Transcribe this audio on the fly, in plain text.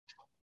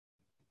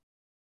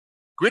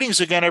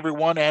Greetings again,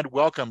 everyone, and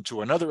welcome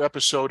to another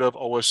episode of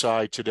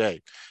OSI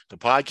Today, the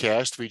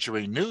podcast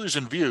featuring news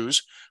and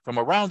views from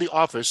around the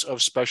Office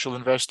of Special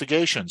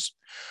Investigations.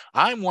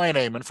 I'm Wayne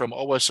Amon from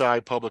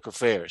OSI Public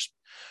Affairs.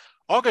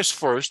 August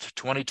 1st,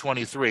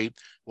 2023,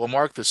 will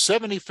mark the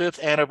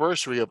 75th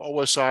anniversary of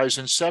OSI's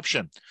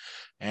inception,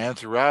 and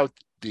throughout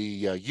the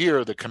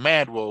year, the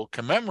Command will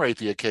commemorate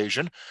the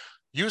occasion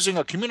using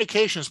a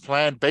communications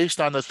plan based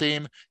on the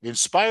theme,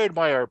 Inspired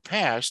by Our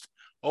Past,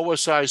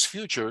 OSI's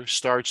future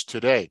starts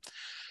today.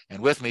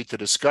 And with me to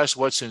discuss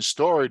what's in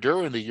store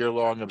during the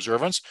year-long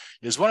observance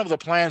is one of the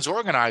plan's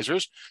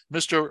organizers,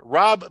 Mr.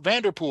 Rob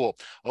Vanderpool,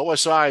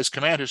 OSI's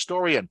Command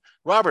Historian.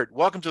 Robert,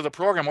 welcome to the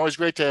program. Always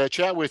great to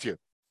chat with you.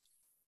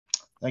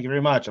 Thank you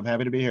very much. I'm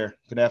happy to be here.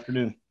 Good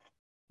afternoon.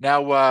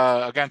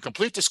 Now, again,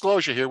 complete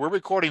disclosure here. We're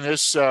recording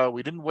this.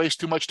 We didn't waste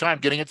too much time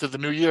getting into the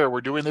new year.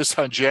 We're doing this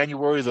on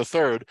January the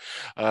 3rd,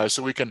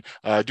 so we can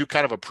do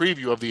kind of a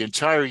preview of the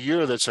entire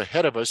year that's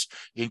ahead of us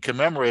in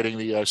commemorating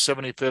the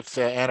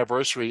 75th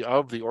anniversary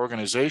of the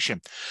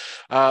organization.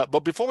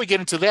 But before we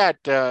get into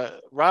that,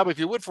 Rob, if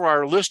you would, for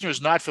our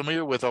listeners not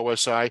familiar with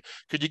OSI,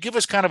 could you give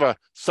us kind of a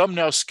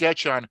thumbnail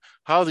sketch on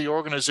how the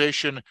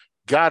organization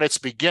got its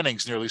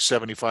beginnings nearly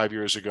 75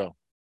 years ago?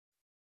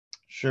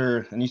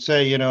 Sure. And you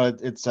say,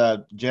 it's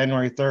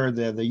January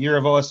 3rd. The year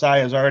of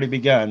OSI has already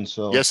begun.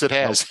 So yes, it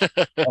has.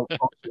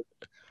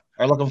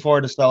 Are looking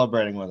forward to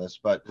celebrating with us.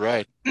 But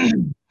right.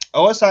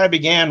 OSI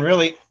began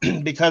really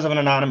because of an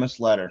anonymous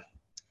letter.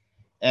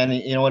 And,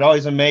 it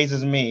always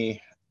amazes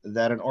me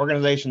that an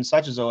organization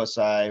such as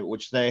OSI,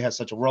 which today has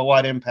such a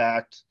worldwide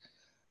impact,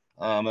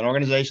 an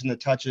organization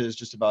that touches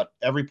just about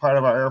every part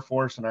of our Air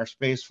Force and our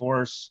Space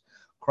Force,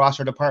 across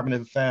our Department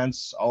of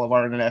Defense, all of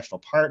our international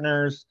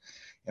partners,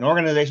 an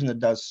organization that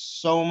does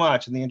so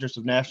much in the interest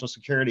of national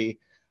security,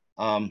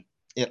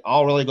 it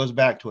all really goes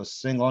back to a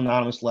single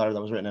anonymous letter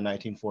that was written in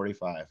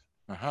 1945.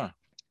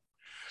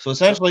 So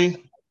essentially...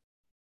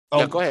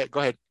 go ahead.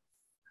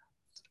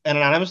 An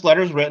anonymous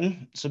letter was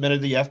written,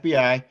 submitted to the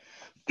FBI,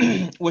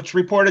 which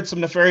reported some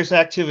nefarious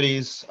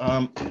activities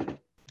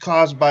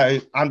caused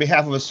on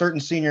behalf of a certain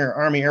senior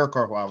Army Air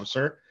Corps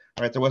officer.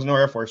 Right, there was no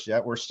Air Force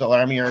yet. We're still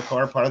Army Air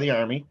Corps, part of the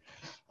Army.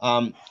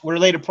 Were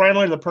related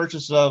primarily to the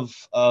purchase of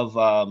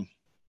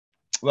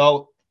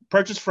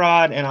purchase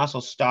fraud and also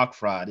stock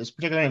fraud. This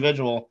particular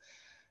individual,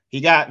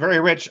 he got very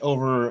rich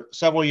over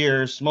several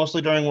years,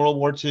 mostly during World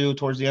War II,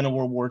 towards the end of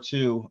World War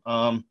II,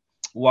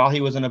 while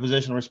he was in a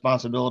position of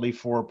responsibility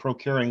for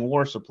procuring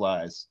war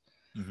supplies.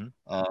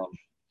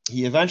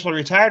 He eventually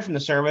retired from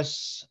the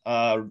service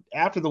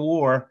after the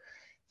war,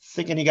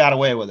 thinking he got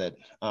away with it.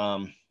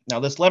 Now,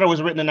 this letter was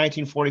written in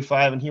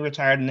 1945, and he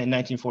retired in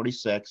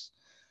 1946.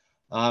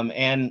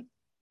 And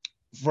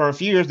for a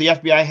few years, the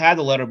FBI had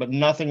the letter, but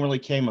nothing really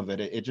came of it.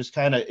 It just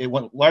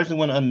largely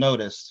went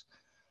unnoticed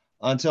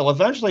until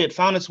eventually it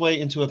found its way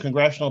into a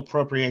congressional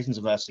appropriations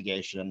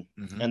investigation.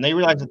 And they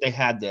realized that they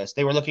had this.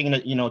 They were looking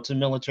at, to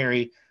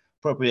military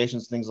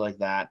appropriations, things like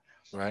that.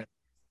 Right.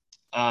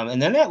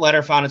 And then that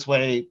letter found its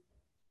way.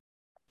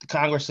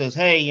 Congress says,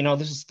 hey,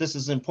 this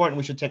is important.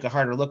 We should take a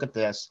harder look at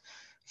this.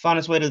 Found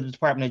its way to the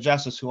Department of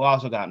Justice, who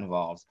also got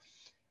involved.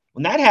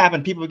 When that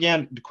happened, people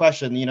began to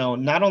question,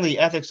 not only the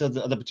ethics of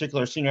the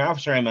particular senior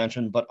officer I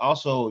mentioned, but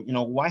also,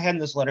 why hadn't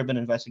this letter been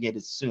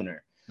investigated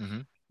sooner?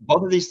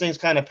 Both of these things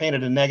kind of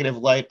painted a negative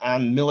light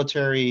on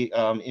military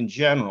in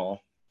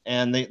general,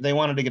 and they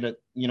wanted to get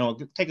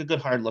take a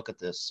good hard look at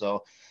this.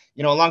 So,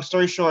 long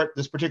story short,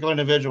 this particular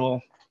individual,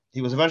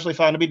 he was eventually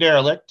found to be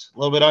derelict, a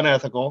little bit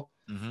unethical.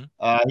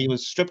 He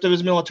was stripped of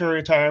his military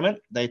retirement.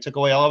 They took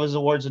away all of his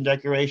awards and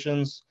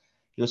decorations.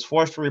 He was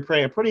forced to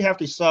repay a pretty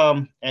hefty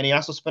sum, and he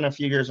also spent a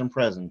few years in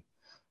prison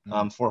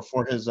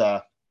for his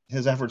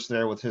efforts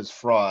there with his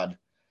fraud.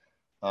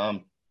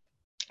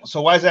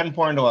 So why is that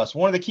important to us?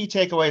 One of the key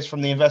takeaways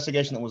from the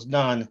investigation that was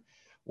done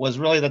was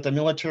really that the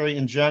military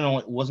in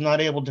general was not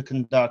able to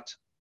conduct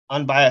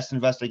unbiased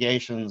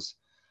investigations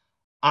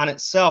on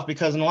itself,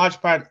 because in a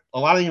large part, a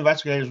lot of the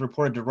investigators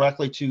reported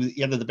directly to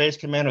either the base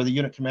commander or the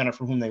unit commander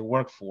for whom they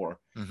work for.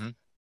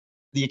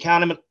 The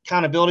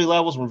accountability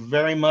levels were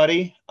very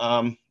muddy.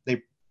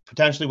 They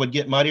potentially would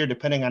get muddier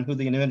depending on who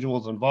the individual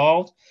is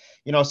involved.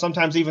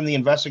 Sometimes even the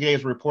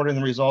investigators reporting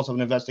the results of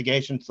an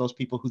investigation to those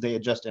people who they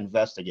had just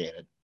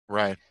investigated.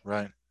 Right.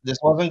 This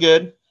wasn't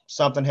good.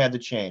 Something had to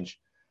change.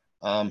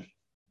 So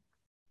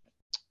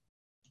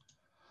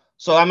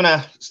I'm going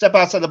to step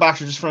outside the box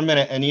for just for a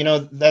minute. And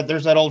that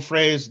there's that old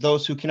phrase,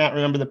 those who cannot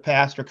remember the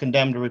past are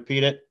condemned to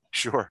repeat it.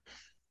 Sure.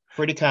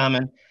 Pretty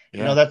common.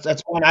 Yeah.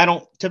 That's one I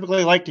don't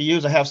typically like to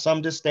use. I have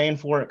some disdain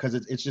for it because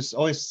it's just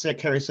always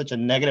carries such a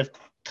negative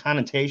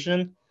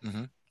connotation.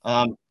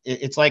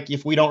 It's like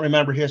if we don't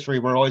remember history,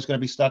 we're always going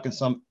to be stuck in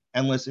some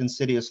endless,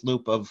 insidious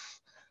loop of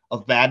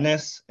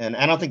badness. And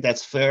I don't think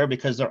that's fair,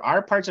 because there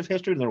are parts of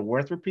history that are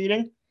worth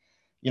repeating.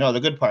 The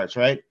good parts,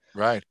 right?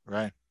 Right.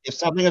 If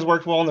something has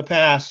worked well in the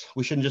past,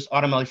 we shouldn't just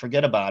automatically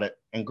forget about it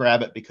and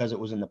grab it because it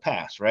was in the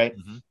past, right?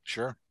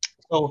 'Sure.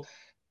 So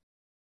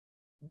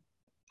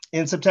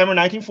in September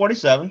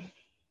 1947,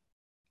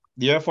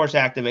 the Air Force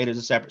activated as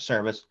a separate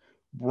service,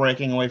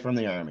 breaking away from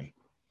the Army.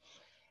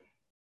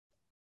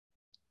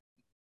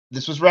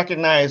 This was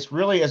recognized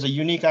really as a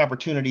unique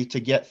opportunity to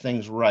get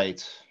things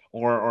right,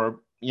 or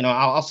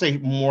I'll say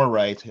more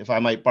right, if I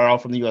might borrow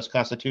from the U.S.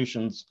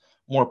 Constitution's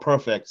more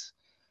perfect.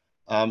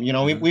 We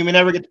may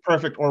never get to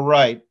perfect or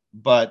right,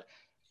 but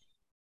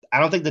I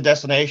don't think the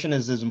destination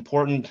is as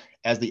important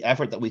as the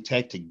effort that we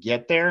take to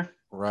get there.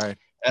 Right.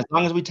 As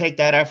long as we take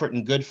that effort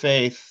in good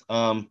faith,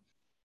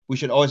 we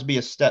should always be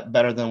a step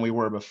better than we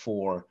were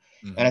before.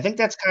 And I think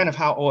that's kind of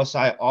how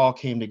OSI all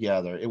came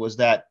together. It was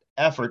that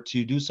effort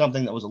to do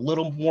something that was a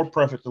little more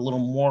perfect, a little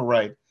more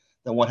right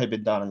than what had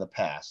been done in the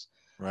past.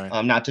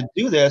 Right. Now, to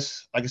do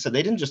this, like I said,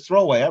 they didn't just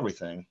throw away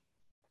everything.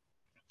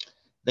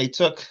 They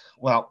took,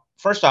 well,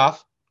 first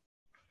off,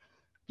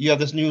 you have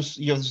this new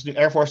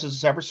Air Force as a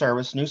separate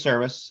service, new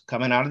service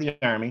coming out of the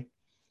Army.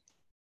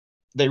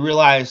 They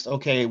realized,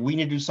 okay, we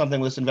need to do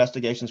something with this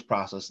investigations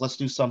process. Let's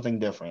do something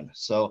different.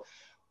 So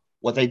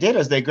what they did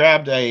is they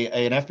grabbed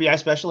an FBI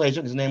special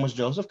agent. His name was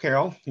Joseph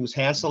Carroll. He was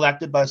hand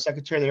selected by the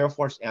Secretary of the Air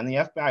Force and the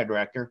FBI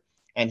director,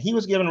 and he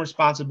was given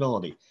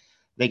responsibility.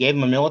 They gave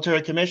him a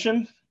military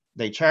commission.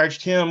 They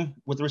charged him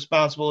with the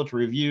responsibility to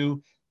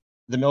review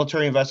the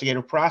military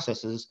investigative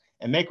processes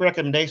and make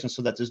recommendations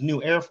so that this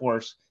new Air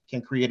Force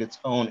can create its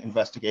own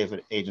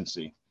investigative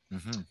agency.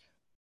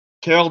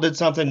 Carroll did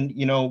something,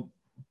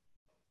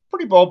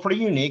 pretty bold, pretty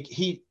unique.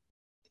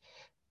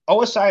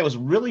 OSI was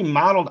really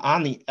modeled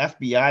on the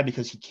FBI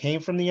because he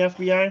came from the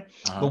FBI.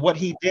 But what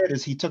he did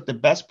is he took the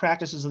best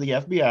practices of the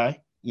FBI,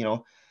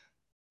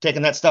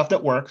 taking that stuff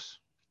that works.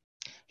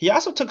 He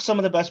also took some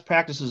of the best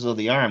practices of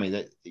the Army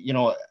that,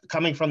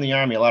 coming from the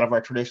Army, a lot of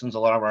our traditions, a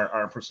lot of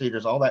our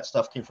procedures, all that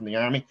stuff came from the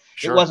Army.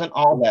 Sure. It wasn't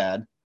all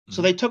bad.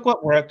 So they took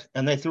what worked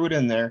and they threw it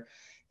in there.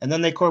 And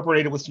then they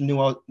incorporated it with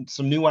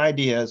some new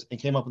ideas and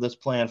came up with this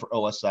plan for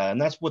OSI. And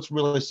that's what's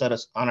really set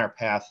us on our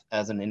path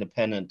as an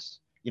independent,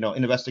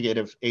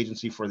 investigative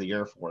agency for the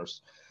Air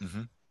Force.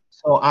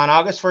 So on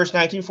August 1st,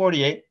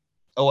 1948,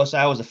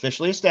 OSI was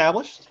officially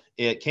established.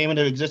 It came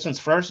into existence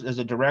first as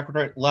a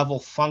directorate level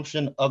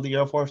function of the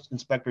Air Force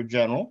Inspector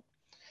General.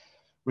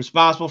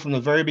 Responsible from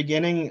the very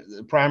beginning,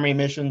 the primary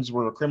missions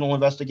were criminal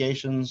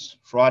investigations,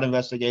 fraud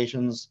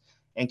investigations,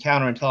 and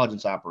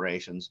counterintelligence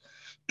operations.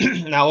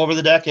 Now, over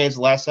the decades,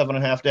 the last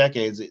 7.5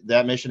 decades,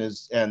 that mission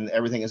and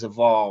everything has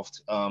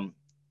evolved.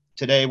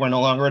 Today, we're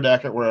no longer a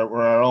directorate.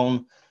 We're our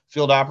own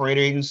field operator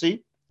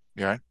agency.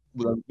 Yeah.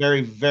 With a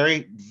very,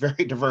 very,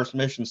 very diverse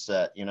mission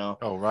set,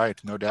 Oh, right.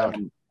 No doubt.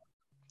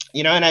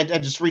 And I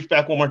just reach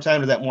back one more time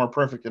to that more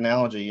perfect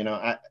analogy.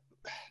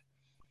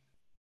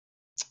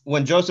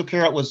 When Joseph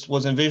Carroll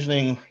was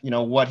envisioning,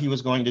 what he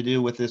was going to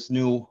do with this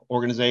new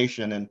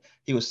organization, and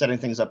he was setting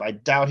things up, I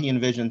doubt he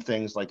envisioned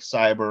things like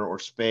cyber or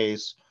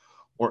space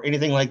or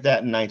anything like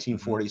that in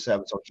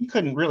 1947. So he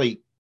couldn't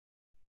really,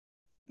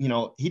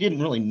 he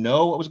didn't really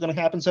know what was going to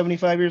happen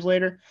 75 years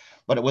later,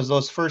 but it was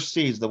those first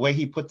seeds, the way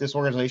he put this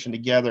organization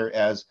together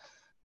as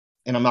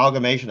an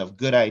amalgamation of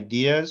good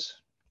ideas.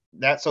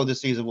 That sowed the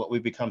seeds of what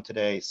we've become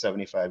today,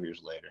 75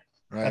 years later.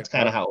 Right. That's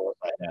kind of how it was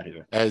out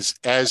here. As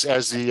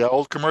the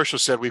old commercial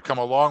said, we've come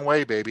a long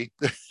way, baby.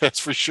 That's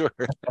for sure.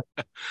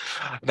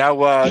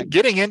 Now,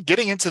 getting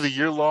into the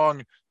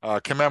year-long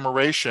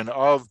commemoration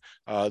of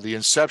the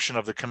inception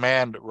of the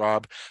command,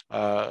 Rob,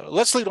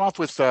 let's lead off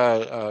with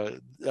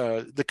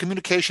the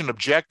communication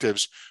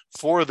objectives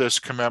for this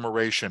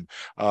commemoration.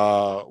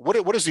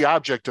 What is the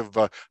object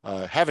of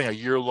having a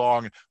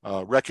year-long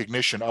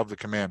recognition of the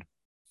command?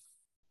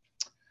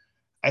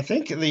 I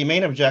think the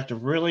main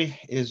objective really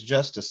is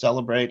just to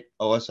celebrate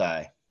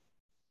OSI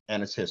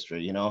and its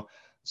history,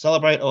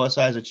 celebrate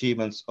OSI's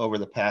achievements over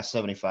the past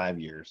 75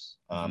 years.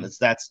 It's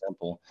that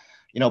simple.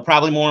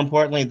 Probably more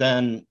importantly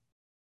than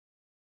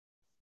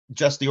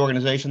just the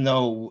organization,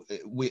 though,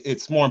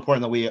 it's more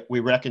important that we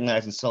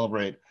recognize and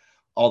celebrate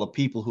all the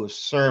people who have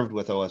served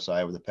with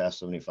OSI over the past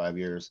 75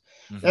 years.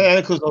 And that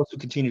includes those who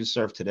continue to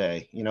serve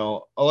today.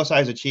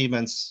 OSI's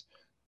achievements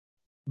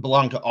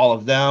belong to all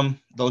of them,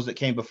 those that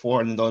came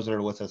before and those that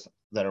are with us,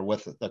 that are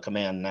with the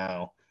command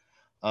now.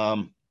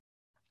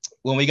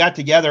 When we got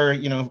together,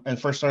 and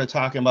first started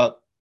talking about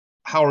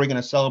how are we going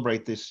to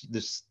celebrate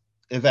this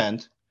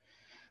event,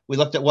 we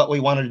looked at what we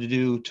wanted to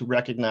do to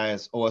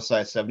recognize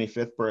OSI's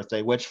 75th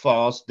birthday, which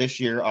falls this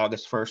year,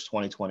 August 1st,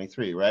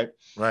 2023, right?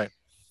 Right.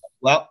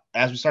 Well,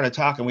 as we started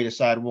talking, we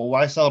decided, well,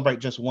 why celebrate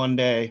just one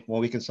day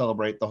when we can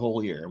celebrate the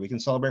whole year? We can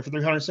celebrate for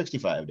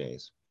 365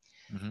 days.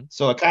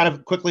 So it kind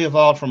of quickly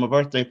evolved from a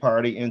birthday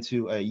party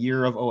into a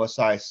year of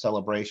OSI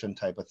celebration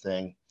type of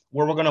thing,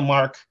 where we're going to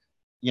mark,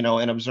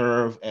 and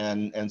observe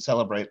and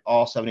celebrate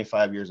all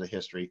 75 years of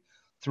history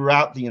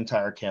throughout the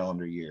entire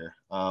calendar year.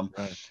 Right.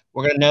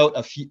 We're going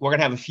to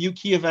have a few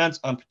key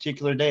events on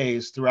particular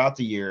days throughout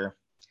the year,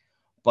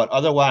 but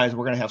otherwise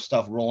we're going to have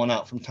stuff rolling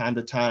out from time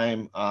to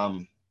time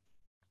on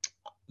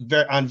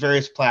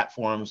various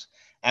platforms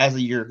as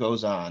the year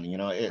goes on.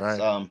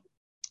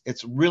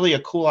 It's really a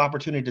cool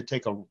opportunity to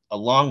take a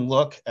long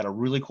look at a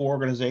really cool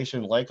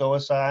organization like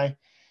OSI.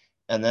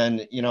 And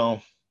then,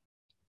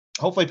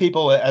 hopefully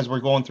people, as we're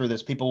going through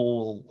this, people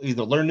will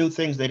either learn new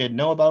things they didn't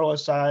know about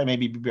OSI,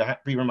 maybe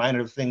be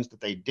reminded of things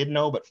that they did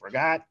know but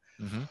forgot,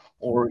 Mm-hmm.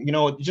 or,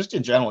 just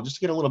in general,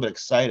 just get a little bit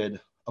excited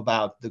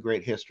about the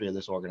great history of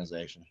this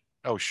organization.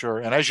 Oh, sure.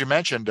 And as you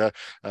mentioned,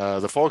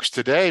 the folks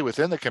today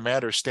within the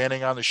command are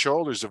standing on the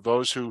shoulders of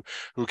those who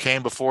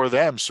came before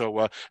them.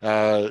 So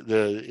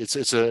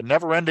it's a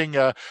never-ending,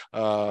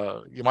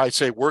 you might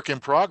say, work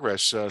in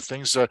progress.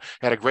 Things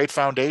had a great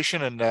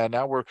foundation, and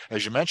now we're,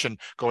 as you mentioned,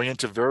 going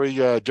into very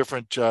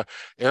different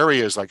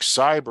areas like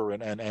cyber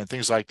and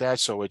things like that.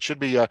 So it should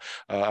be a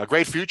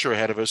great future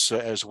ahead of us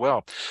as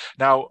well.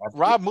 Now,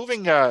 Rob,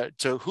 moving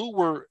to who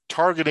we're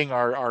targeting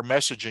our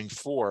messaging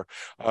for,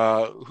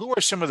 who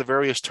are some of the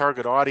various target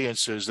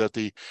audiences that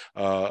the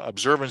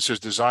observance is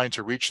designed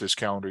to reach this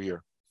calendar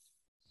year?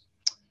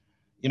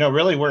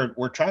 Really,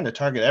 we're trying to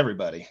target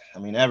everybody. I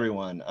mean,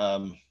 everyone.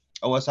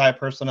 OSI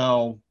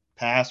personnel,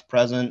 past,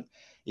 present,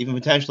 even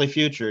potentially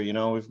future.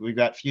 We've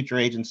got future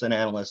agents and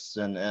analysts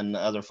and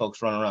other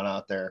folks running around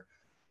out there.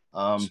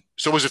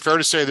 So is it fair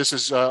to say this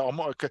is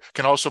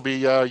can also be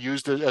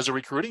used as a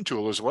recruiting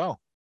tool as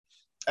well?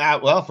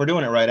 Well, if we're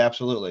doing it right,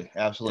 absolutely.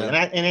 Yeah.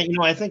 And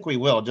I think we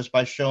will, just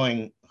by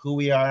showing who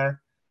we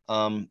are.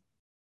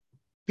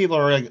 People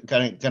are really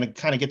going to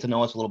kind of get to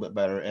know us a little bit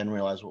better and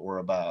realize what we're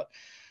about.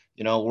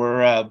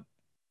 We're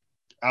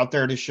out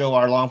there to show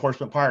our law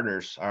enforcement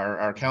partners,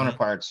 our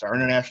counterparts, our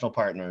international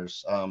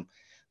partners,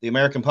 the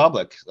American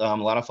public. A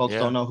lot of folks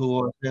don't know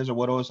who it is or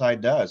what OSI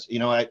does.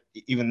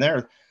 Even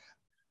there,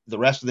 the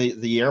rest of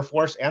the Air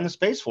Force and the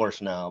Space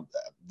Force now,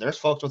 there's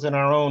folks within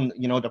our own,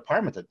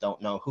 department that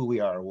don't know who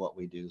we are or what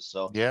we do.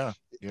 So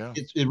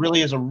it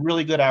really is a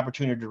really good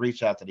opportunity to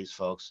reach out to these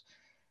folks.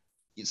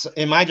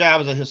 In my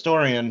job as a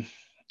historian,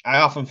 I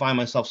often find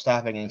myself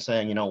stopping and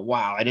saying,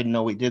 wow, I didn't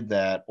know we did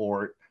that,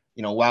 or,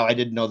 wow, I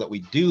didn't know that we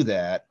do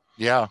that.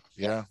 Yeah.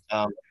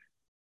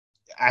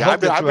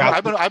 I've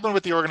been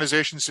with the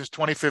organization since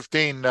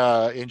 2015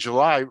 in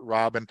July,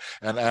 Rob, and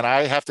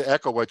I have to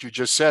echo what you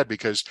just said,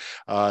 because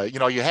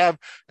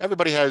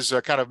everybody has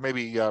kind of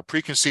maybe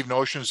preconceived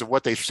notions of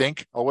what they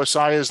think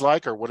OSI is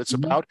like or what it's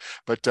about,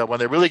 but when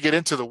they really get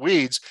into the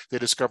weeds, they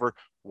discover,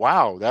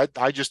 wow, that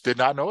I just did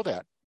not know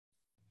that.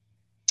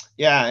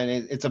 Yeah, and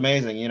it's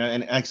amazing,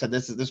 and like I said,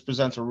 this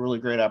presents a really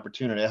great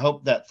opportunity. I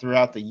hope that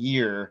throughout the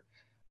year,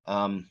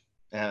 and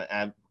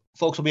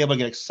folks will be able to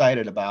get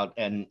excited about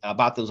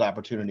those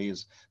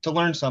opportunities to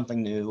learn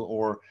something new,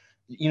 or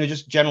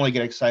just generally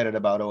get excited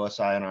about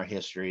OSI and our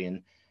history.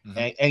 And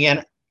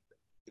again,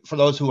 for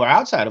those who are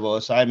outside of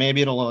OSI,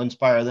 maybe it'll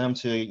inspire them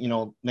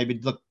to maybe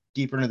look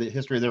deeper into the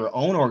history of their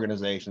own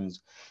organizations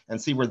and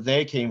see where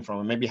they came from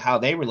and maybe how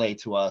they relate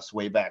to us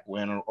way back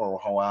when, or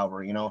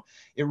however.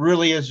 It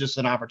really is just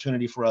an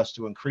opportunity for us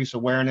to increase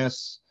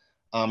awareness,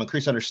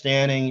 increase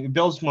understanding. It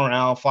builds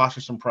morale,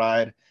 fosters some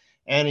pride,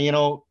 and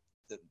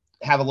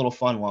have a little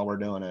fun while we're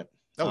doing it.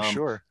 Oh,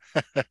 sure.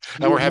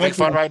 And we're having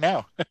fun right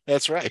now.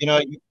 That's right.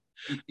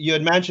 You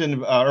had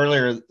mentioned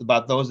earlier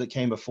about those that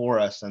came before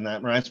us, and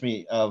that reminds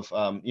me of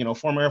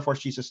former Air Force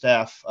Chief of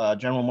Staff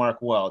General Mark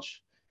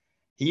Welch.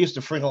 He used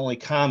to frequently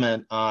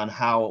comment on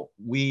how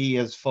we,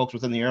 as folks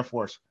within the Air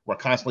Force, were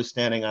constantly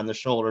standing on the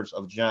shoulders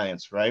of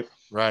giants, right?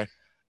 Right.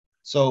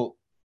 So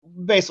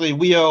basically,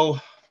 we owe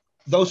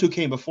those who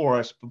came before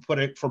us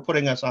for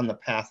putting us on the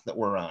path that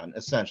we're on,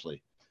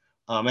 essentially.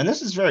 And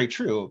this is very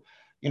true,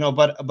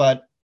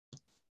 but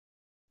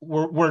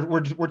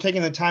we're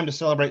taking the time to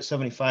celebrate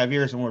 75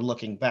 years, and we're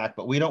looking back,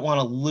 but we don't want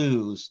to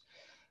lose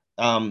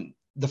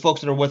the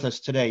folks that are with us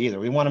today either.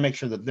 We want to make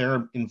sure that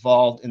they're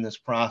involved in this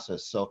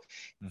process. So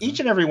each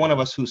and every one of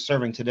us who's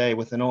serving today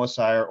within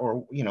OSI,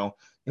 or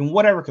in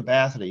whatever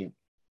capacity,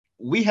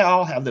 we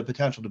all have the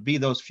potential to be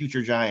those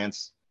future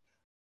giants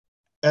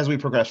as we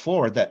progress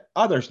forward that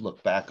others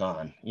look back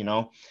on.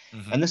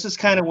 And this is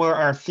kind of where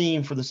our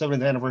theme for the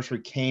 70th anniversary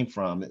came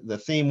from. The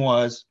theme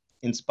was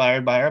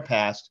inspired by our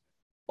past.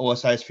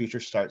 OSI's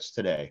future starts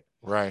today.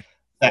 Right.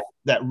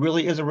 That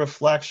really is a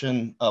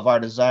reflection of our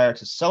desire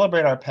to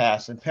celebrate our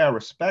past and pay our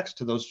respects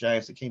to those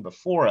giants that came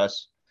before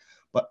us,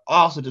 but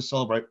also to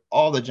celebrate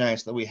all the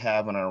giants that we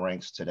have in our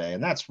ranks today.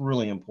 And that's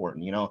really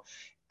important.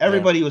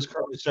 Everybody who is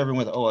currently serving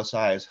with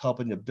OSI is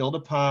helping to build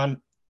upon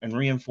and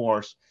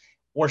reinforce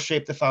or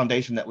shape the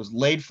foundation that was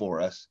laid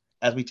for us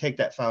as we take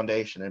that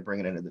foundation and bring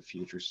it into the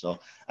future. So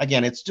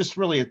again, it's just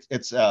really,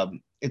 it's a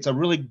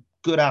really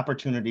good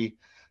opportunity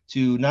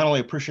to not only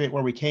appreciate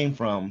where we came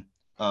from,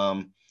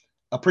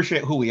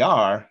 appreciate who we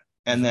are,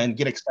 and then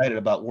get excited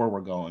about where we're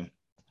going.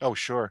 Oh,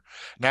 sure.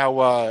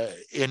 Now,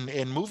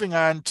 in moving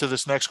on to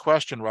this next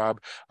question,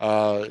 Rob,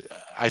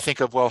 I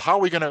think of, well, how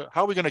are we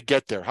gonna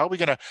get there?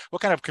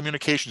 What kind of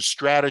communication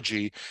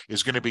strategy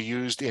is going to be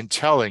used in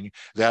telling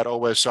that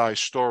OSI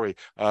story?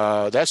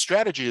 That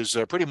strategy is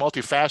pretty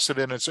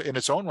multifaceted in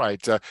its own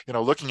right.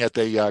 Looking at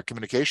the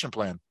communication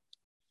plan.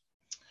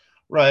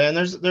 Right, and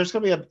there's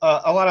going to be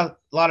a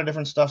lot of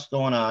different stuff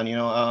going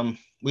on.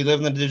 We live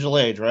in the digital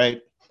age,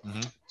 right?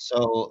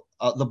 So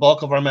the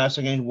bulk of our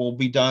messaging will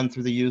be done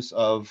through the use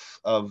of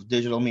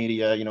digital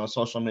media,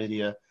 social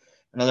media,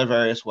 and other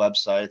various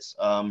websites.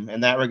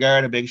 In that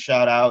regard, a big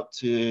shout out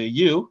to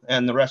you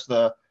and the rest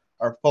of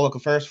our public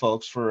affairs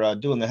folks for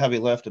doing the heavy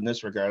lift in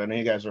this regard. I know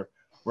you guys are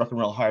working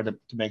real hard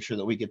to make sure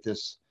that we get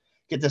this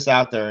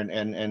out there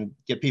and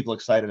get people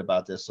excited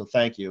about this. So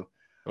thank you.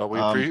 Well,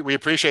 we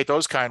appreciate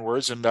those kind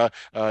words, and PA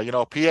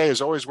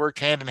has always worked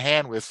hand in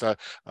hand with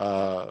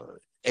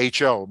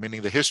HO,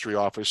 meaning the History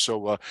Office.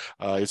 So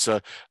it's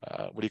a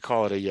what do you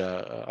call it?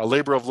 A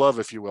labor of love,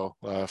 if you will,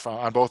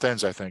 on both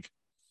ends, I think.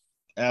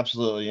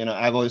 Absolutely.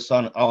 I've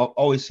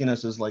always seen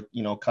us as like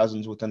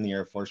cousins within the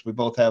Air Force. We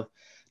both have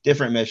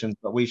different missions,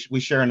 but we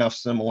share enough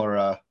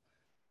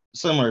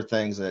similar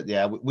things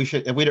that we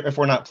should, if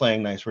we're not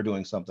playing nice, we're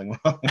doing something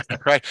wrong.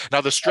 Right. Now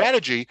the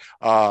strategy,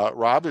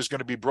 Rob, is going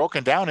to be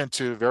broken down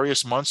into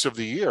various months of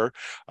the year.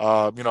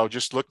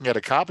 Just looking at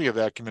a copy of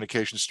that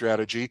communication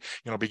strategy,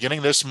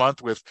 beginning this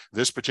month with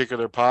this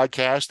particular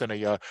podcast and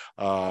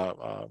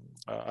a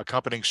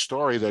accompanying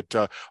story that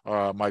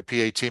my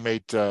PA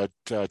teammate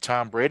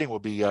Tom Brading will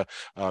be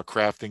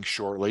crafting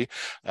shortly.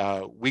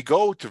 We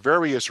go to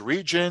various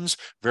regions,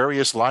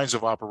 various lines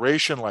of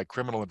operation like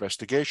criminal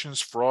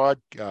investigations, fraud,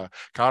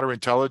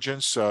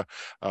 counterintelligence,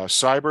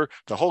 cyber,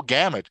 the whole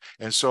gamut.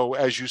 And so,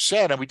 as you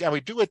said, and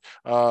we do it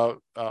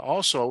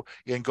also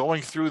in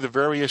going through the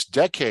various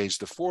decades,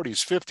 the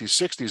 40s, 50s,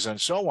 60s,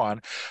 and so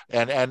on.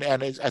 And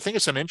I think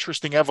it's an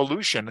interesting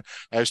evolution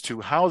as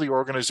to how the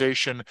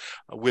organization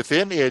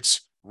within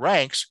its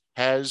ranks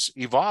has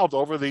evolved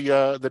over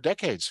the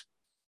decades.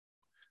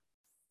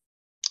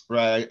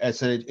 Right. I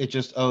said it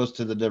just owes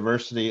to the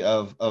diversity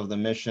of the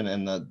mission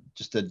and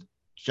just the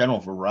general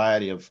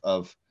variety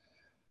of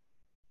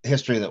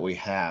history that we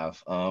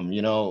have.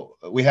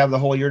 We have the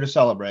whole year to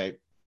celebrate.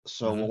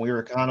 So when we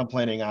were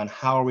contemplating on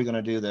how are we going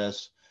to do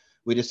this,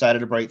 we decided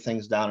to break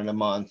things down in a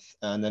month.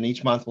 And then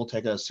each month we'll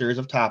take a series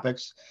of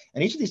topics.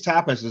 And each of these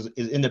topics is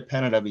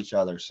independent of each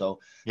other. So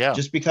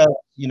just because,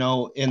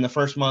 in the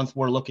first month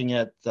we're looking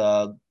at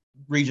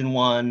Region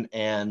 1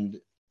 and,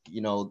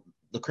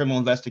 the criminal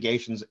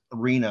investigations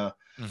arena,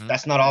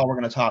 that's not all we're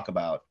going to talk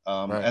about.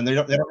 Right. And they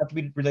don't have to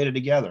be related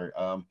together.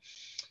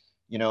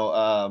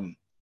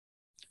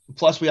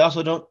 Plus, we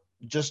also don't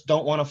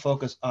want to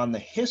focus on the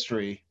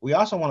history. We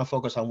also want to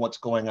focus on what's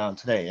going on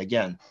today.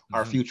 Again,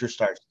 our future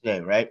starts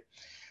today, right?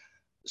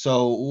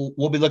 So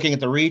we'll be looking at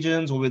the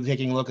regions. We'll be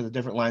taking a look at the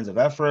different lines of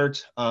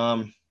effort,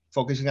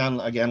 focusing on,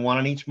 again, one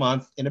on each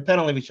month,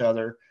 independently of each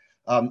other,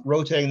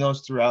 rotating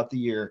those throughout the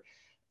year.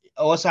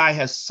 OSI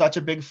has such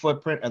a big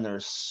footprint, and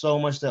there's so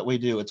much that we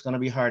do. It's going to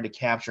be hard to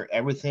capture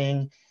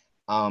everything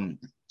and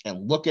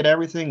look at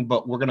everything,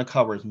 but we're going to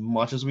cover as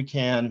much as we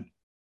can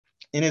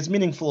in as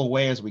meaningful a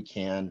way as we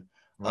can,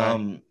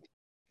 right.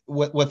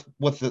 with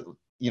the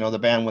the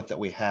bandwidth that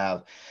we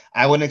have.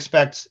 I wouldn't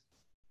expect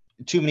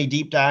too many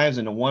deep dives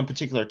into one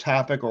particular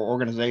topic or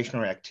organization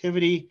or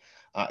activity.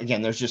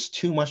 Again, there's just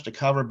too much to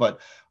cover, but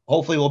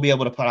hopefully we'll be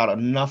able to put out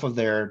enough of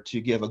there to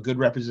give a good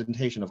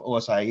representation of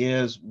OSI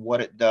is,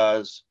 what it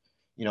does,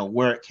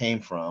 where it came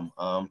from.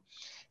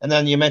 And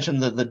then you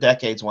mentioned the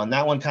decades one.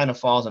 That one kind of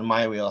falls in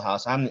my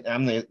wheelhouse. I'm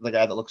the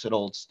guy that looks at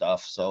old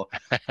stuff. So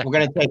we're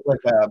going to take like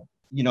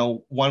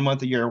 1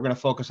 month a year. We're going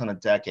to focus on a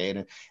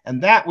decade,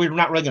 and that we're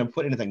not really going to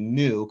put anything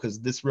new because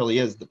this really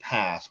is the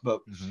past.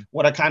 But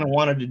what I kind of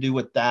wanted to do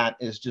with that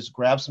is just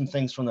grab some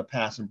things from the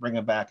past and bring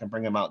them back and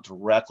bring them out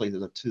directly to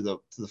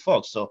the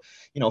folks. So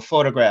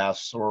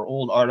photographs or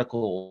old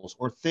articles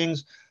or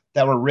things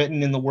that were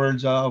written in the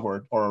words of,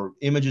 or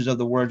images of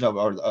the words of,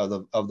 or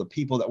of the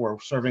people that were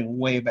serving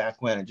way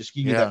back when, and just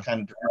give you that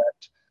kind of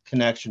direct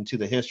connection to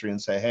the history and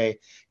say, hey,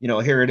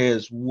 here it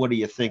is. What do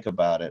you think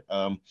about it?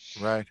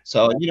 Right.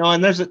 So,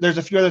 and there's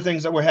a few other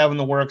things that we're having in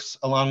the works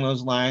along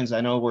those lines. I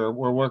know we're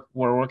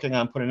working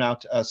on putting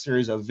out a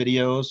series of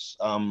videos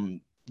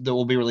that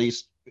will be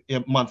released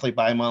monthly,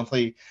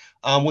 bi-monthly,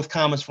 with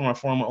comments from our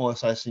former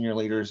OSI senior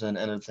leaders and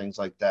other things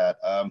like that.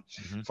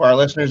 For our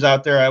listeners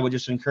out there, I would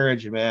just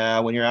encourage you,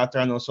 man, when you're out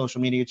there on those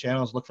social media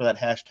channels, look for that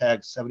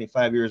hashtag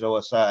 75 years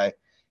OSI,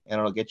 and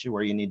it'll get you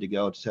where you need to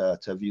go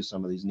to view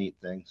some of these neat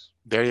things.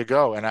 There you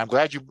go. And I'm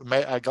glad you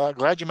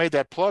made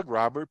that plug,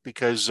 Robert,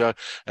 because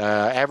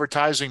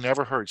advertising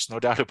never hurts. No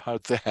doubt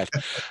about that.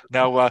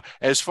 Now,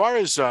 as far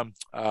as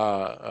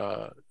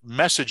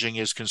messaging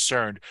is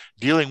concerned,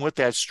 dealing with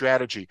that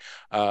strategy,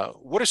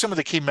 what are some of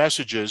the key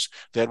messages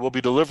that we'll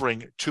be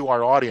delivering to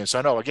our audience?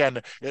 I know,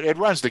 again, it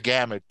runs the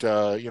gamut,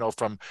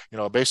 from,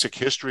 basic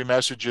history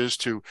messages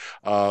to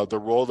the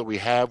role that we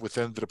have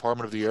within the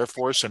Department of the Air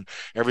Force and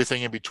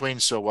everything in between.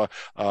 So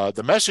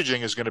the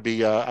messaging is going to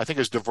be, I think,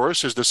 as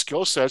diverse as the skill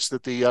sets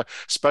that the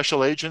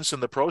special agents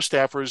and the pro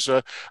staffers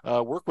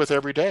work with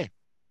every day.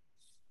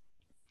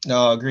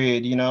 No,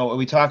 agreed.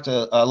 We talked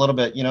a little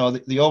bit,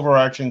 the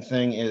overarching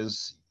thing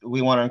is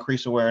we want to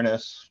increase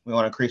awareness. We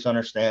want to increase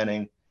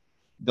understanding,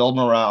 build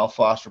morale,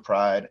 foster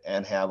pride,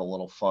 and have a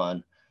little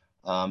fun.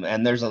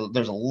 And there's a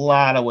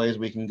lot of ways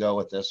we can go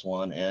with this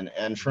one.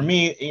 And for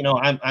me,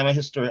 I'm a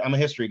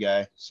history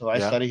guy, so I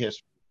study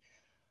history.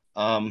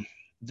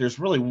 There's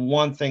really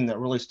one thing that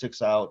really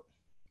sticks out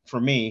for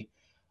me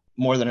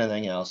more than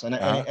anything else. And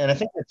I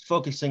think it's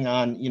focusing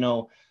on,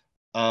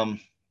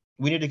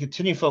 we need to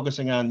continue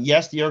focusing on,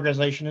 yes, the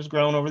organization has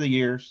grown over the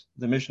years,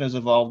 the mission has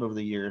evolved over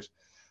the years,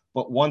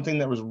 but one thing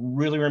that was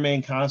really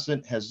remained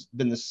constant has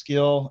been the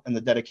skill and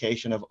the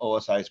dedication of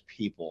OSI's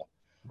people.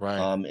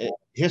 Right.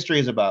 History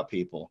is about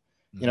people.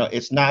 Mm-hmm.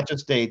 It's not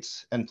just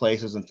dates and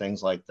places and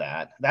things like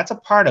that. That's a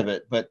part of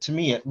it, but to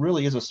me, it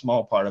really is a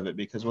small part of it,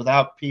 because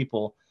without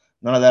people,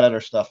 none of that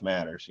other stuff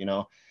matters.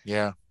 Yeah.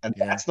 And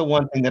Yeah. that's the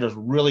one thing that is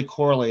really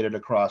correlated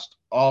across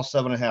all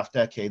 7.5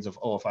 decades of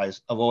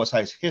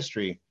OSI's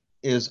history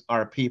is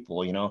our people.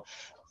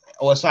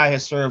 OSI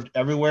has served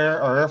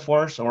everywhere our Air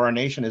Force or our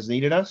nation has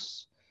needed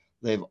us.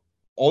 The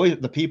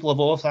people of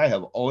OSI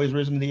have always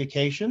risen to the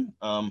occasion.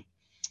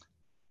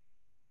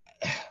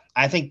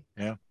 I think,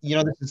 Yeah.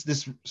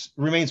 this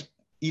remains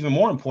even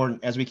more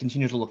important as we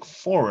continue to look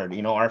forward.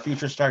 Our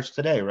future starts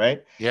today,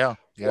 right? Yeah.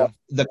 Yeah.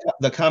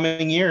 The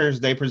coming years,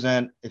 they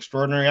present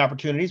extraordinary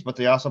opportunities, but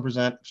they also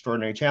present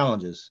extraordinary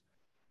challenges.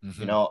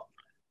 Mm-hmm.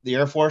 The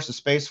Air Force, the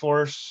Space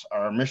Force,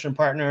 our mission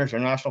partners, our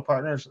national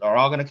partners are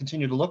all going to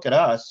continue to look at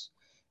us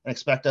and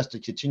expect us to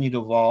continue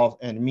to evolve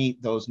and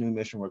meet those new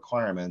mission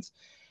requirements.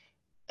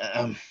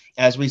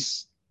 As we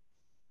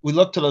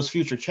look to those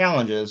future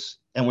challenges,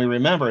 and we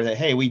remember that,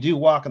 hey, we do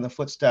walk in the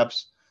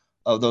footsteps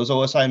of those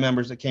OSI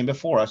members that came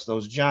before us,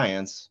 those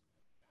giants.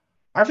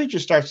 Our future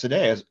starts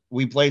today as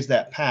we blaze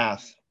that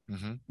path,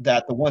 Mm-hmm.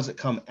 that the ones that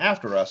come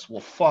after us will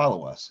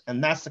follow us.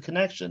 And that's the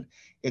connection.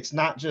 It's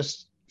not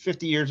just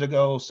 50 years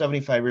ago,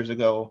 75 years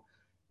ago.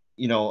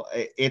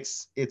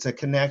 It's a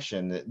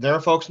connection. There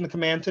are folks in the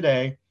command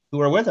today who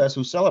are with us,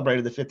 who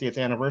celebrated the 50th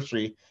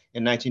anniversary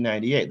in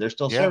 1998. They're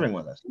still Yeah. serving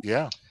with us.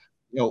 Yeah.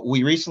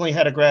 We recently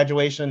had a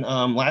graduation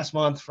last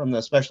month from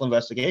the Special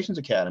Investigations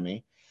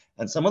Academy,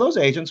 and some of those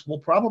agents will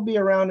probably be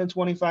around in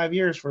 25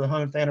 years for the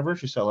 100th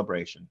anniversary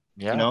celebration.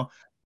 Yeah.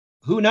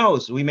 Who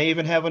knows? We may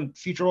even have a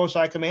future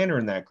OSI commander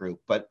in that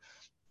group, but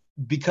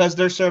because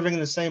they're serving in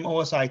the same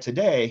OSI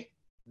today,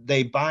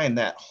 they bind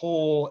that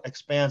whole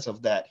expanse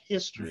of that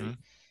history. Mm-hmm.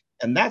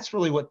 And that's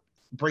really what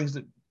brings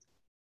the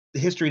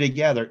history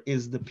together,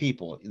 is the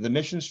people. The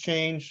missions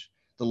change,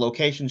 the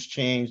locations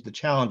change, the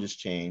challenges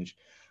change,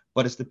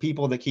 but it's the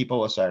people that keep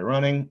OSI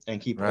running and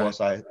keep Right.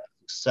 OSI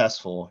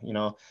successful.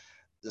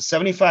 The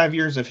 75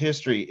 years of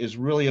history is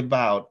really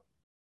about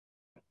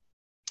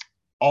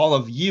all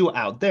of you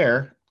out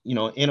there, in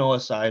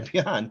OSI and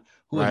beyond,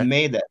 who have Right.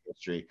 made that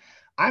history.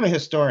 I'm a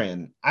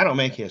historian. I don't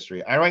make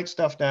history. I write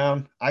stuff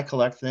down. I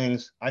collect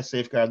things. I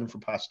safeguard them for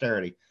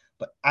posterity,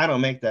 but I don't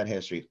make that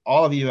history.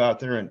 All of you out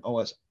there in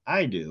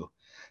OSI do.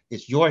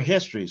 It's your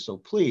history. So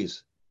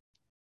please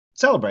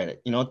celebrate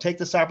it. Take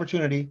this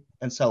opportunity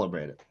and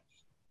celebrate it.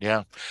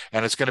 Yeah,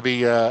 and it's going to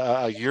be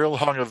a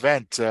year-long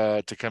event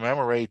to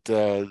commemorate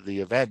the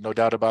event, no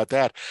doubt about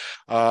that.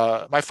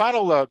 My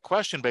final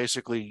question,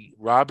 basically,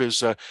 Rob,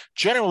 is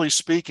generally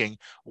speaking,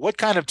 what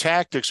kind of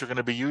tactics are going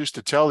to be used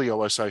to tell the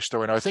OSI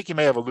story? Now, I think you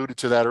may have alluded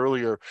to that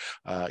earlier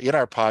in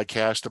our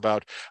podcast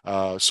about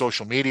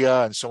social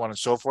media and so on and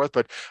so forth,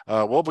 but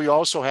we'll be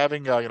also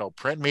having,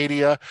 print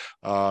media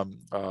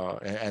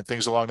and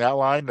things along that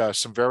line,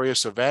 some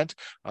various event.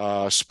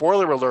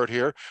 Spoiler alert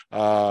here,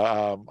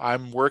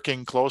 I'm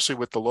working closely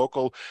with the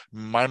local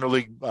minor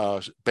league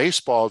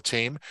baseball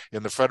team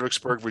in the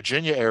Fredericksburg,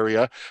 Virginia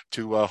area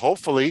to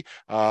hopefully,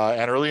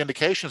 and early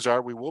indications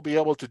are we will be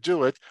able to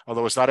do it,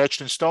 although it's not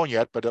etched in stone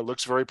yet, but it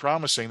looks very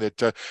promising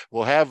that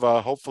we'll have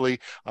hopefully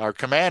our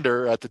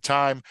commander at the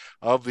time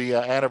of the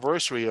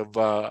anniversary of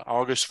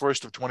August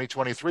 1st of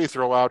 2023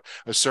 throw out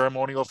a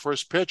ceremonial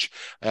first pitch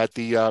at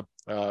the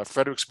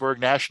Fredericksburg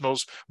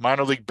Nationals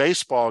minor league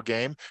baseball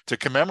game to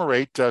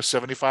commemorate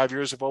 75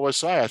 years of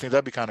OSI. I think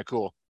that'd be kind of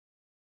cool.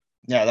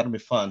 Yeah, that'll be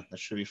fun. That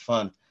should be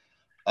fun.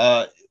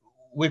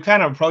 We're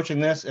kind of approaching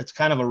this. It's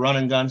kind of a run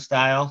and gun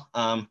style.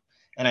 And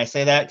I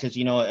say that because,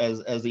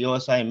 as the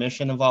OSI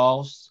mission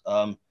evolves,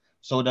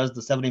 so does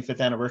the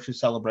 75th anniversary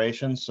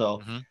celebration.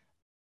 So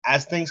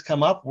as things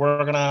come up,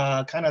 we're going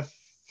to kind of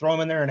throw them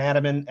in there and add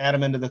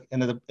them into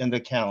the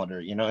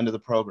calendar, into the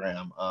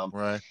program.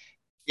 Right.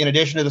 In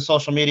addition to the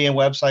social media and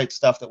website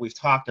stuff that we've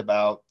talked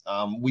about,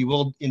 we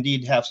will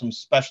indeed have some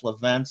special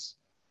events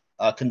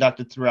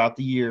conducted throughout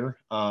the year.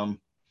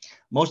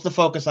 Most of the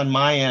focus on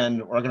my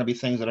end are going to be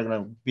things that are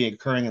going to be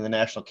occurring in the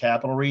National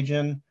Capital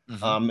Region,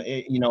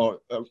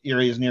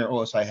 areas near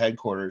OSI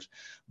headquarters.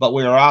 But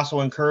we are also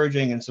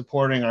encouraging and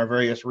supporting our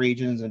various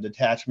regions and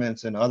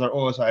detachments and other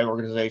OSI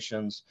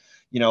organizations,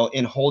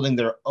 in holding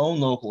their own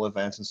local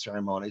events and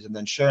ceremonies, and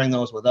then sharing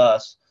those with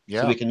us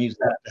so we can use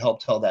that to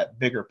help tell that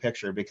bigger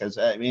picture. Because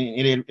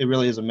it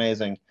really is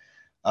amazing.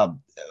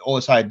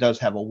 OSI does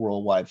have a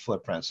worldwide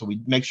footprint, so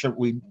we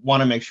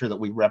want to make sure that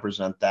we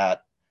represent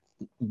that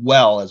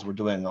well as we're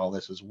doing all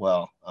this as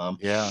well.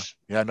 Yeah,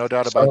 yeah, no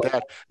doubt about So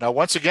that. Now,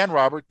 once again,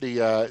 Robert,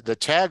 the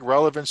tag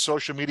relevant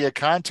social media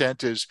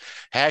content is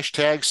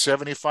hashtag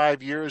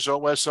 75 years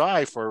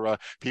OSI for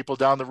people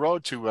down the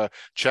road to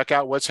check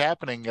out what's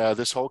happening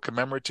this whole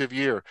commemorative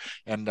year.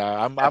 And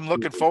I'm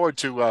looking forward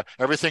to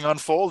everything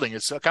unfolding.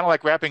 It's kind of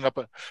like wrapping up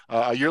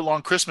a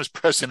year-long Christmas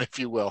present, if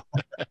you will.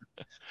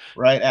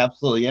 right,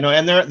 absolutely.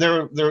 And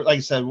they're like I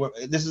said,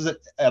 this is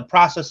a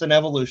process and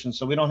evolution,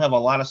 so we don't have a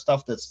lot of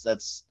stuff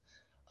that's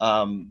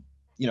um,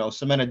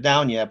 cemented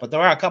down yet. But there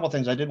are a couple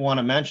things I did want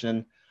to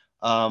mention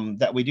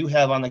that we do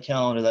have on the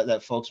calendar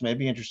that folks may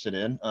be interested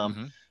in.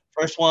 Hmm.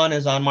 First one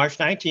is on March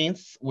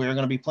 19th. We're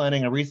going to be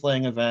planning a wreath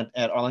laying event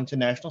at Arlington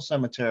National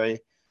Cemetery,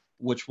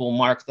 which will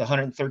mark the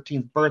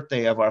 113th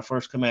birthday of our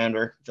first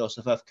commander,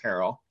 Joseph F.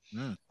 Carroll.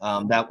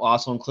 Mm. That will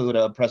also include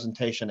a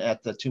presentation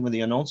at the Tomb of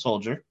the Unknown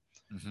Soldier.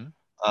 Hmm.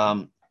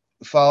 Um,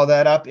 Follow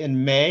that up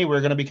in May.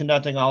 We're going to be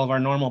conducting all of our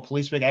normal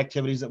police week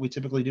activities that we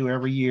typically do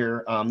every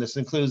year. This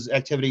includes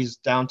activities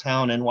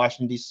downtown in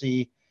Washington,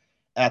 D.C.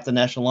 at the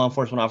National Law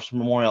Enforcement Officer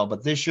Memorial.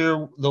 But this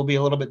year, they'll be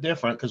a little bit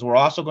different because we're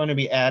also going to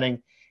be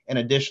adding an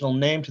additional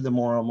name to the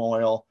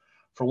memorial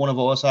for one of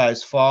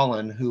OSI's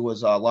fallen who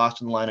was lost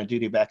in the line of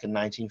duty back in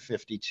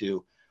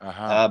 1952.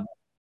 Uh-huh.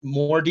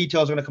 More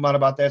details are going to come out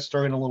about that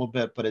story in a little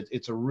bit, but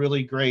it's a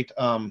really great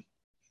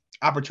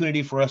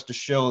opportunity for us to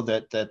show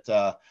that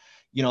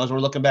as we're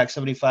looking back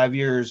 75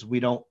 years, we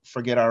don't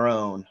forget our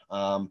own.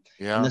 And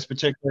Yeah. this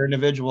particular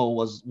individual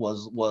was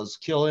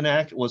killed in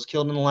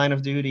the line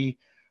of duty,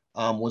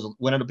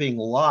 ended up being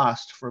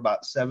lost for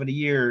about 70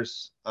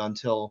 years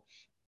until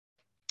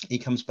he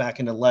comes back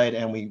into light,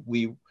 and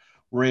we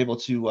were able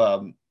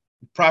to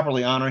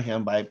properly honor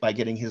him by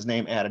getting his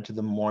name added to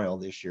the memorial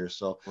this year.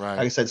 So, Right.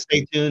 like I said,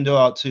 stay tuned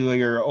to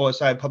your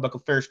OSI public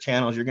affairs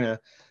channels.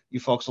 You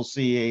folks will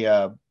see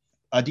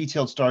a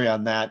detailed story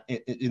on that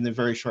in the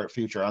very short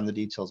future on the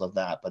details of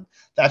that. But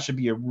that should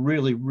be a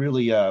really,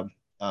 really,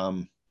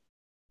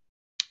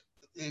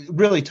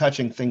 really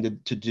touching thing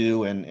to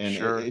do, and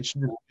Sure.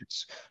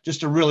 it's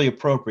just a really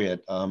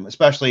appropriate,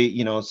 especially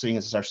seeing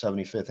as it's our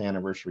 75th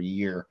anniversary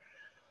year.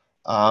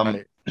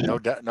 Right. No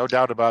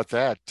doubt about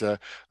that.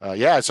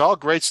 Yeah, it's all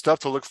great stuff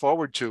to look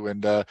forward to,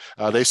 and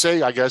they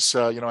say, I guess,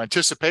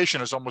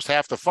 anticipation is almost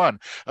half the fun.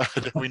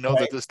 That we know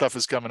that Right. this stuff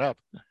is coming up.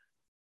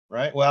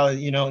 Right. Well,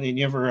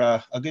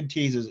 a good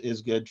tease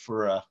is good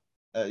for.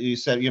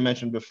 You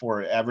mentioned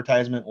before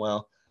advertisement.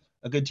 Well,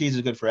 a good tease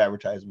is good for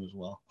advertisement as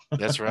well.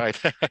 That's right.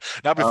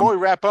 Now, Um, before we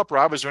wrap up,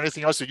 Rob, is there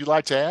anything else that you'd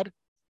like to add?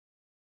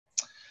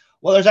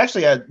 well, there's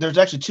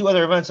actually two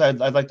other events I'd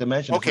like to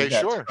mention if Okay, we've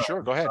got sure,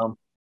 time. go ahead.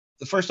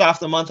 The first off,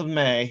 the month of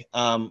May.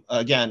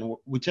 Again,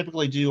 we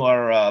typically do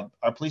our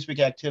Police Week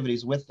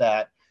activities with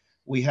that.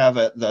 We have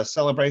the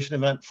celebration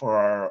event for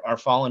our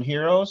fallen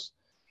heroes.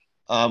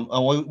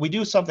 And we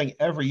do something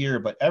every year,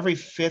 but every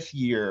fifth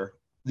year,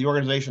 the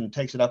organization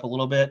takes it up a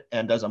little bit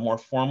and does a more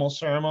formal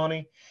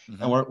ceremony. And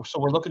Hmm.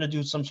 we're looking to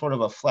do some sort of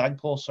a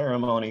flagpole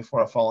ceremony for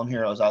our fallen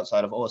heroes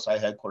outside of OSI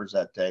headquarters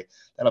that day.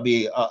 That'll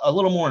be a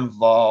little more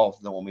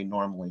involved than what we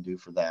normally do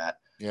for that.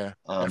 Yeah,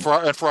 and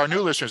Um, for our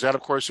new listeners, that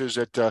of course is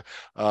at the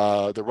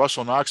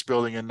Russell Knox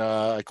Building in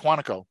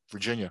Quantico,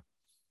 Virginia.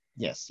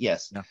 yes,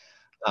 yes. Yeah.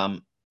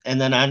 Um, and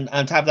then on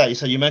top of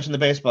that, you mentioned the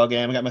baseball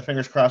game. I got my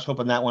fingers crossed,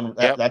 hoping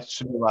Yep. that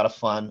should be a lot of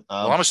fun.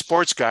 Well, I'm a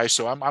sports guy,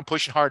 so I'm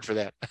pushing hard for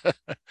that.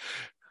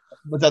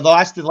 But the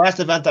last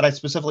event that I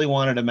specifically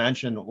wanted to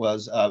mention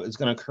was is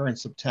going to occur in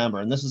September,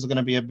 and this is going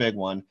to be a big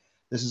one.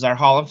 This is our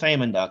Hall of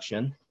Fame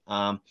induction.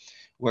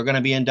 We're going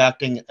to be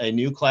inducting a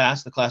new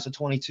class, the class of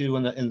 22,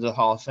 in the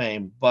Hall of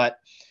Fame. But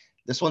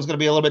this one's going to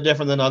be a little bit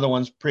different than other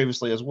ones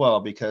previously as well,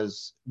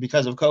 because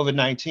of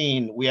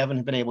COVID-19, we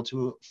haven't been able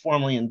to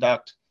formally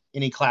induct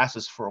any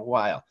classes for a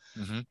while.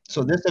 Hmm.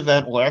 So this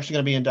event, we're actually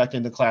going to be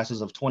inducting the classes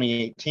of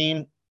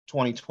 2018,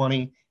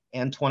 2020,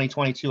 and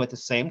 2022 at the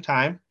same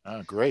time.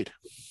 Oh, great.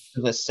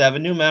 There's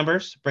 7 new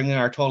members, bringing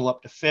our total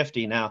up to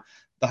 50. Now,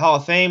 the Hall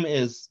of Fame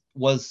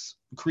was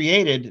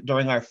created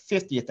during our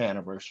 50th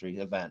anniversary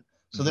event.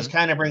 So this Hmm.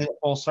 kind of brings it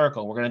full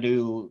circle. We're going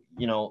to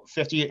do,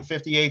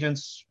 50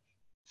 agents,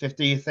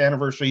 50th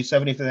anniversary,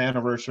 75th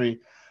anniversary.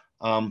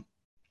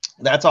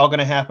 That's all going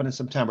to happen in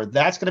September.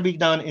 That's going to be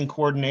done in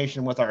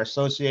coordination with our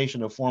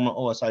Association of Former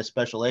OSI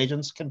Special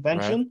Agents Right.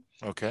 convention.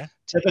 Okay.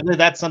 Typically,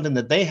 that's something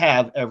that they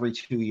have every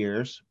 2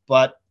 years,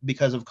 but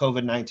because of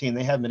COVID-19,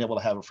 they haven't been able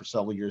to have it for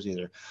several years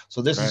either.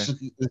 So this Right. is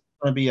going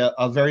to be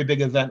a very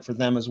big event for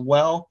them as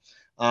well.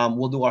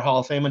 We'll do our Hall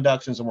of Fame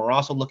inductions, and we're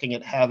also looking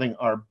at having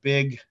our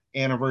big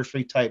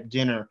anniversary type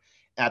dinner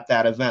at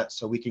that event,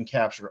 so we can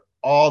capture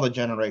all the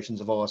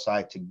generations of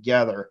OSI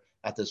together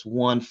at this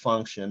one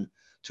function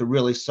to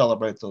really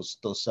celebrate those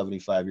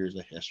 75 years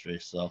of history.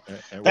 So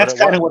And that's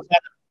kind of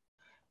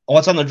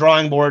what's on the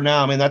drawing board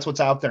now. I mean, that's what's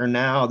out there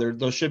now.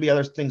 Those should be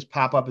other things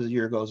pop up as the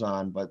year goes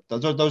on, but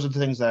those are the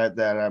things that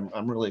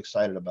I'm really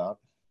excited about.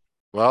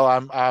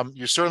 Well,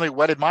 you certainly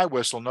wetted my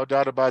whistle, no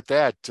doubt about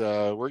that.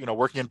 We're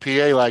working in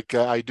PA like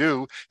I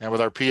do, and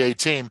with our PA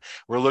team,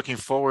 we're looking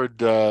forward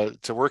to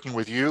working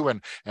with you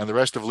and the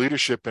rest of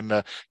leadership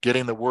and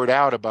getting the word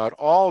out about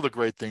all the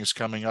great things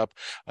coming up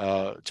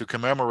to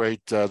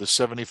commemorate the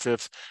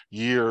 75th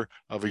year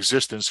of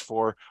existence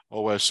for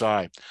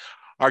OSI.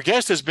 Our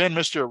guest has been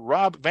Mr.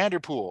 Rob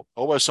Vanderpool,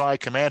 OSI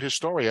Command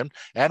Historian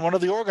and one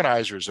of the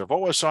organizers of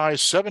OSI's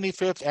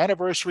 75th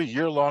anniversary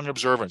year-long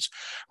observance.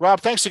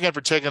 Rob, thanks again for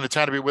taking the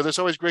time to be with us.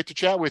 Always great to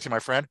chat with you, my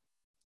friend.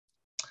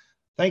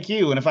 Thank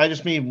you. And if I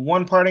just need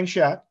one parting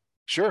shot,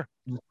 sure,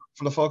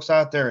 for the folks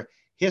out there,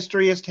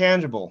 history is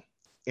tangible.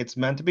 It's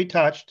meant to be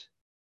touched.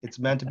 It's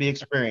meant to be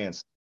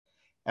experienced.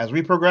 As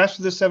we progress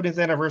to the 70th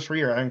anniversary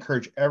year, I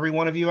encourage every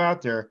one of you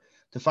out there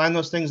to find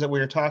those things that we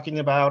are talking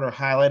about or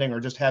highlighting or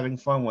just having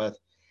fun with.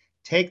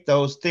 Take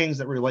those things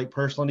that relate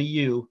personally to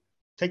you.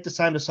 Take the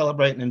time to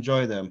celebrate and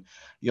enjoy them.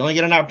 You only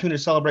get an opportunity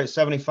to celebrate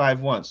 75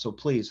 once, so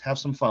please have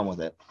some fun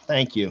with it.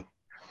 Thank you.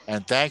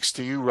 And thanks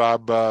to you,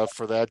 Rob,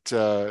 for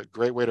that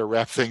great way to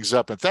wrap things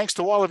up. And thanks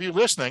to all of you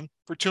listening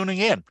for tuning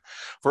in.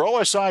 For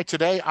OSI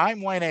Today,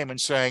 I'm Wayne Amon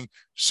saying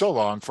so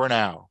long for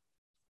now.